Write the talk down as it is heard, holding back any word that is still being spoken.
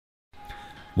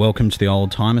Welcome to the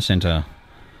Oldtimer Centre.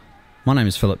 My name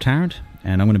is Philip Tarrant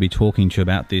and I'm going to be talking to you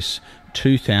about this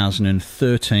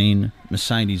 2013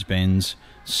 Mercedes-Benz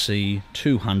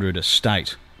C200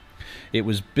 Estate. It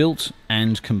was built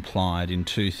and complied in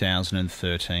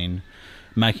 2013,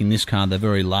 making this car the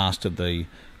very last of the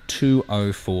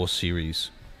 204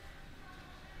 series.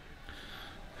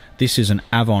 This is an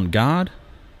Avantgarde,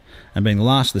 and being the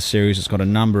last of the series, it's got a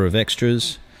number of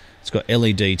extras. It's got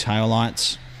LED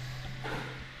taillights.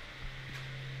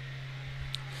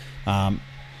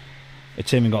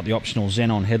 It's even got the optional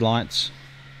xenon headlights,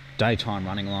 daytime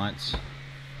running lights,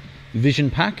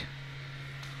 vision pack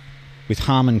with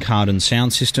Avantgarde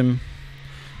sound system,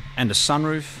 and a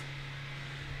sunroof.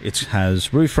 It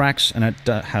has roof racks, and it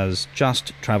has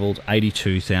just travelled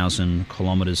 82,000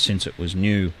 kilometres since it was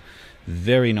new.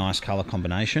 Very nice colour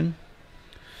combination.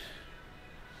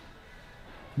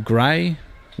 Grey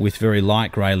with very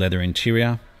light grey leather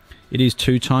interior. It is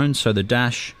two-tone, so the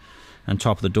dash and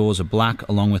top of the doors are black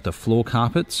along with the floor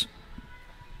carpets.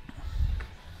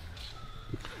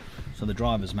 So the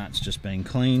driver's mat's just being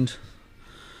cleaned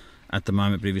at the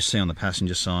moment, but if you see on the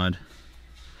passenger side,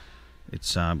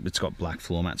 it's got black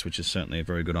floor mats, which is certainly a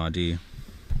very good idea.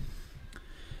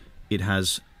 It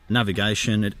has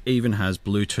navigation. It even has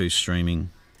Bluetooth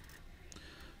streaming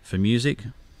for music,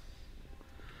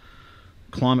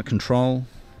 climate control,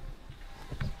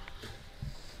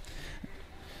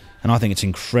 and I think it's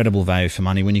incredible value for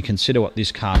money when you consider what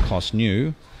this car cost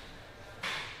new.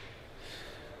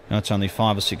 Now, it's only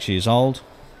 5 or 6 years old.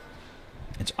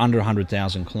 It's under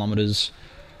 100,000 kilometres.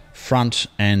 Front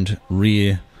and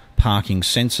rear parking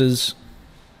sensors.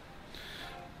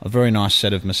 A very nice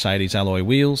set of Mercedes alloy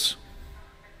wheels.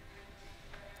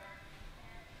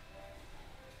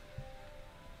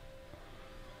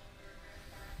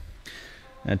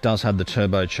 It does have the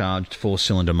turbocharged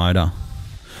 4-cylinder motor.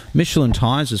 Michelin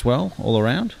tyres as well, all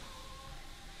around.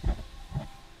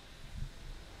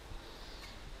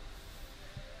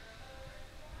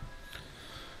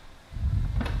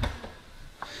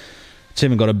 It's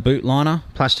even got a boot liner,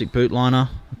 plastic boot liner.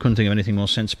 I couldn't think of anything more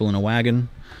sensible in a wagon.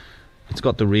 It's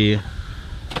got the rear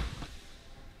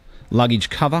luggage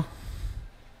cover.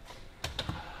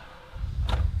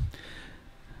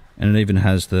 And it even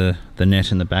has the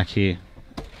net in the back here.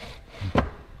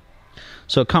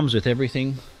 So it comes with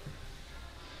everything.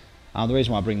 The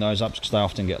reason why I bring those up is because they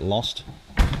often get lost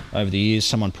over the years.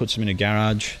 Someone puts them in a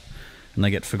garage and they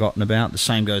get forgotten about. The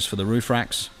same goes for the roof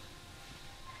racks.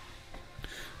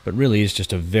 But really is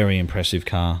just a very impressive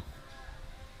car.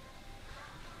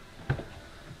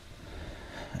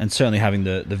 And certainly having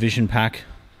the vision pack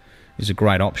is a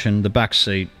great option. The back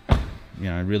seat,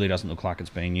 really doesn't look like it's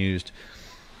being used.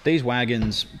 These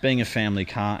wagons, being a family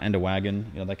car and a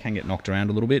wagon, they can get knocked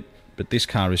around a little bit, but this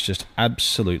car is just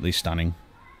absolutely stunning.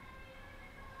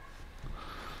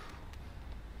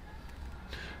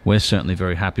 We're certainly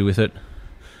very happy with it.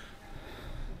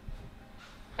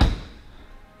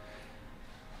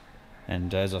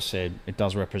 And as I said, it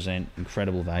does represent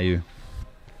incredible value.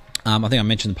 I think I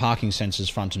mentioned the parking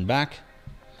sensors front and back.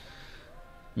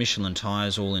 Michelin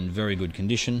tyres, all in very good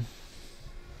condition.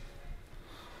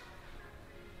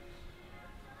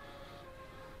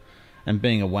 And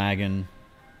being a wagon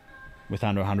with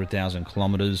under 100,000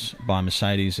 kilometres by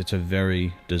Mercedes, it's a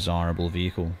very desirable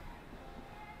vehicle.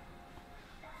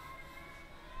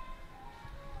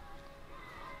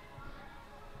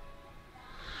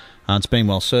 It's been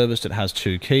well serviced. It has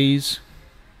 2 keys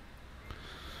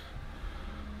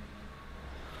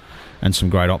and some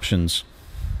great options.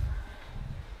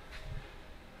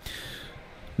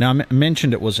 Now, I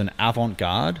mentioned it was an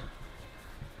Avantgarde.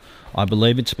 I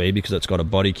believe it to be because it's got a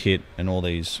body kit and all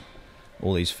these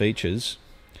features.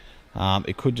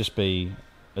 It could just be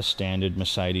a standard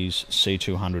Mercedes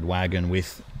C200 wagon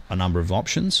with a number of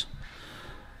options.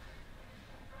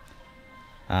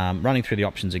 Running through the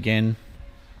options again: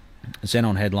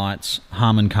 xenon headlights,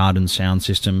 Avantgarde sound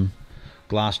system,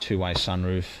 glass 2-way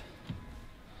sunroof,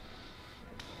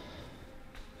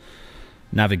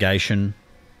 navigation,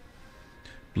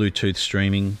 Bluetooth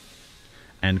streaming,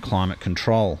 and climate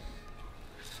control.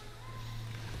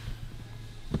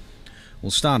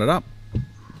 We'll start it up.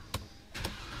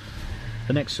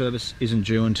 The next service isn't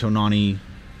due until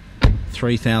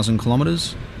 93,000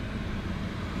 kilometres.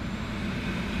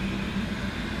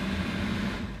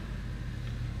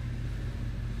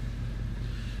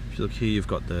 If you look here, you've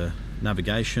got the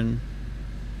navigation,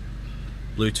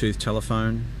 Bluetooth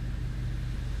telephone,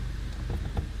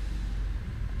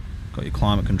 got your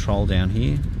climate control down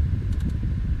here.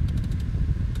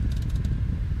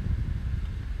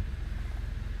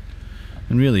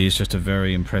 And really is just a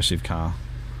very impressive car.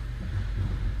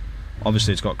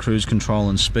 Obviously it's got cruise control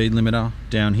and speed limiter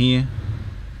down here.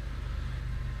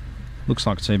 Looks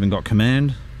like it's even got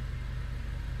command.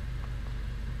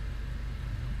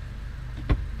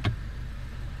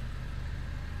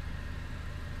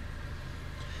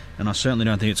 And I certainly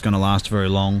don't think it's going to last very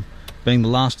long, being the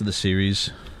last of the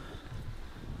series,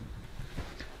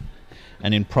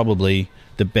 and in probably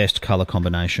the best colour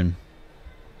combination.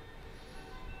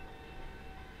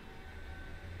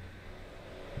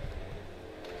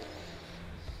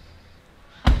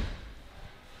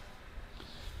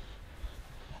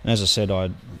 And as I said, I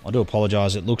do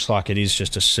apologise, it looks like it is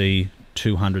just a C200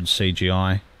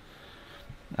 CGI,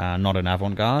 not an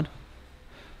Avantgarde.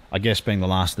 I guess being the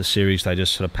last of the series, they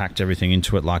just sort of packed everything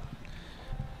into it, like,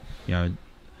 you know,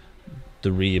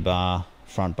 the rear bar,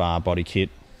 front bar, body kit,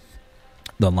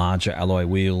 the larger alloy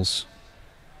wheels,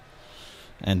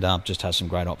 and just has some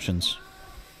great options.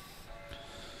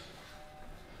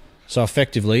 So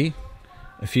effectively,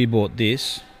 if you bought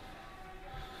this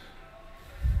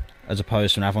as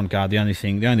opposed to an Avantgarde,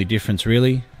 the only difference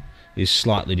really is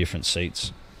slightly different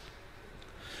seats.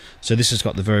 So this has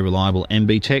got the very reliable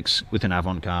MB Tex. With an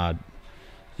Avantgarde,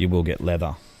 you will get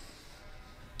leather.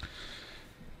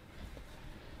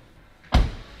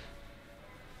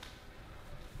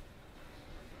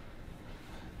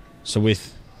 So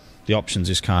with the options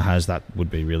this car has, that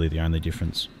would be really the only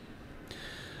difference.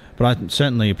 But I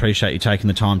certainly appreciate you taking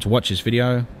the time to watch this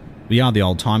video. We are the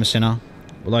Oldtimer Centre.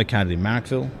 We're located in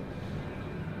Marrickville.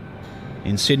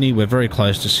 In Sydney, we're very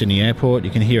close to Sydney Airport.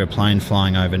 You can hear a plane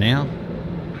flying over now.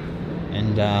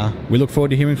 And we look forward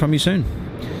to hearing from you soon.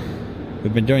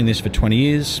 We've been doing this for 20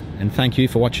 years, and thank you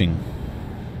for watching.